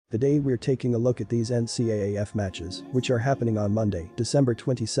Today we're taking a look at these NCAAF matches, which are happening on Monday, December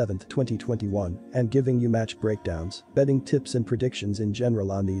 27, 2021, and giving you match breakdowns, betting tips and predictions in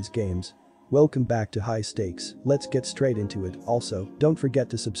general on these games. Welcome back to High Stakes, let's get straight into it. Also, don't forget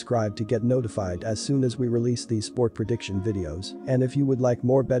to subscribe to get notified as soon as we release these sport prediction videos, and if you would like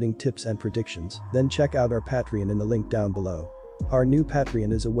more betting tips and predictions, then check out our Patreon in the link down below. Our new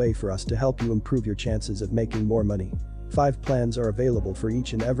Patreon is a way for us to help you improve your chances of making more money. 5 plans are available for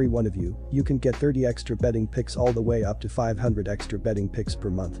each and every one of you. You can get 30 extra betting picks all the way up to 500 extra betting picks per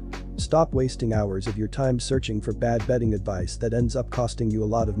month. Stop wasting hours of your time searching for bad betting advice that ends up costing you a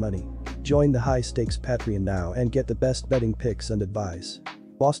lot of money. Join the High Stakes Patreon now and get the best betting picks and advice.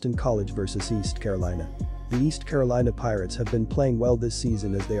 Boston College vs East Carolina. The East Carolina Pirates have been playing well this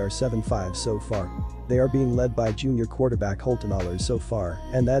season as they are 7-5 so far. They are being led by junior quarterback Holton Ahlers so far,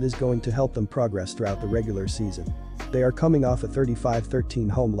 and that is going to help them progress throughout the regular season. They are coming off a 35-13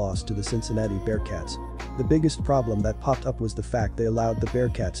 home loss to the Cincinnati Bearcats. The biggest problem that popped up was the fact they allowed the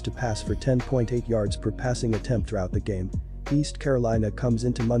Bearcats to pass for 10.8 yards per passing attempt throughout the game. East Carolina comes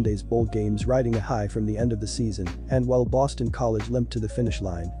into Monday's bowl games riding a high from the end of the season, and while Boston College limped to the finish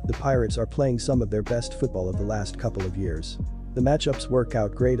line, the Pirates are playing some of their best football of the last couple of years. The matchups work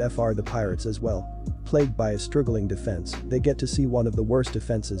out great for the Pirates as well. Plagued by a struggling defense, they get to see one of the worst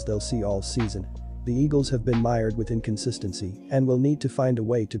defenses they'll see all season. The Eagles have been mired with inconsistency and will need to find a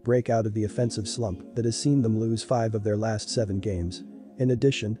way to break out of the offensive slump that has seen them lose 5 of their last 7 games. In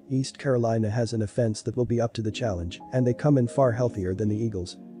addition, East Carolina has an offense that will be up to the challenge, and they come in far healthier than the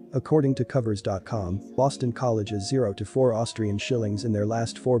Eagles. According to Covers.com, Boston College is 0-4 Austrian shillings in their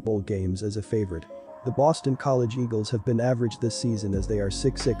last 4 bowl games as a favorite. The Boston College Eagles have been average this season as they are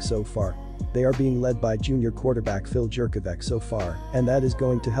 6-6 so far. They are being led by junior quarterback Phil Jurkovec so far, and that is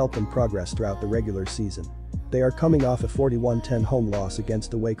going to help them progress throughout the regular season. They are coming off a 41-10 home loss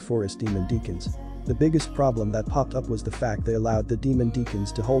against the Wake Forest Demon Deacons. The biggest problem that popped up was the fact they allowed the Demon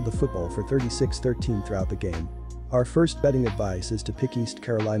Deacons to hold the football for 36-13 throughout the game. Our first betting advice is to pick East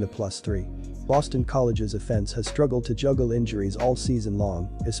Carolina +3. Boston College's offense has struggled to juggle injuries all season long,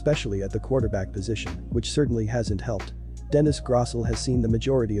 especially at the quarterback position, which certainly hasn't helped. Dennis Grossel has seen the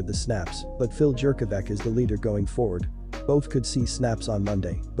majority of the snaps, but Phil Jurkovec is the leader going forward. Both could see snaps on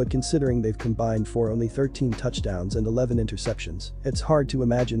Monday, but considering they've combined for only 13 touchdowns and 11 interceptions, it's hard to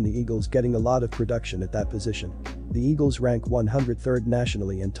imagine the Eagles getting a lot of production at that position. The Eagles rank 103rd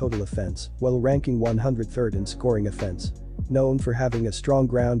nationally in total offense, while ranking 103rd in scoring offense. Known for having a strong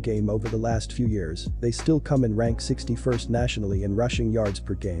ground game over the last few years, they still come in rank 61st nationally in rushing yards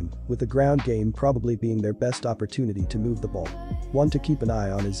per game, with the ground game probably being their best opportunity to move the ball. One to keep an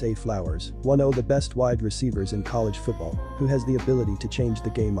eye on is Zay Flowers, one of the best wide receivers in college football, who has the ability to change the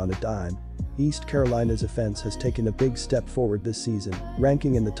game on a dime. East Carolina's offense has taken a big step forward this season,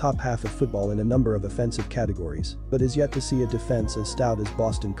 ranking in the top half of football in a number of offensive categories, but is yet to see a defense as stout as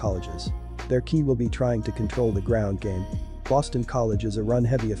Boston College's. Their key will be trying to control the ground game. Boston College is a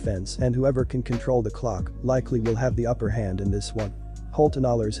run-heavy offense, and whoever can control the clock likely will have the upper hand in this one. Holton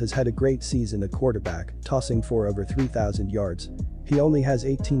Ahlers has had a great season at quarterback, tossing for over 3,000 yards. He only has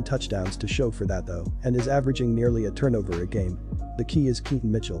 18 touchdowns to show for that though, and is averaging nearly a turnover a game. The key is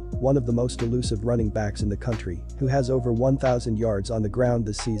Keaton Mitchell, one of the most elusive running backs in the country, who has over 1,000 yards on the ground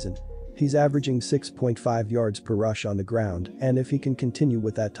this season. He's averaging 6.5 yards per rush on the ground, and if he can continue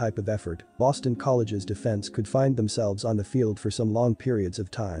with that type of effort, Boston College's defense could find themselves on the field for some long periods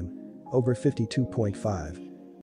of time. Over 52.5.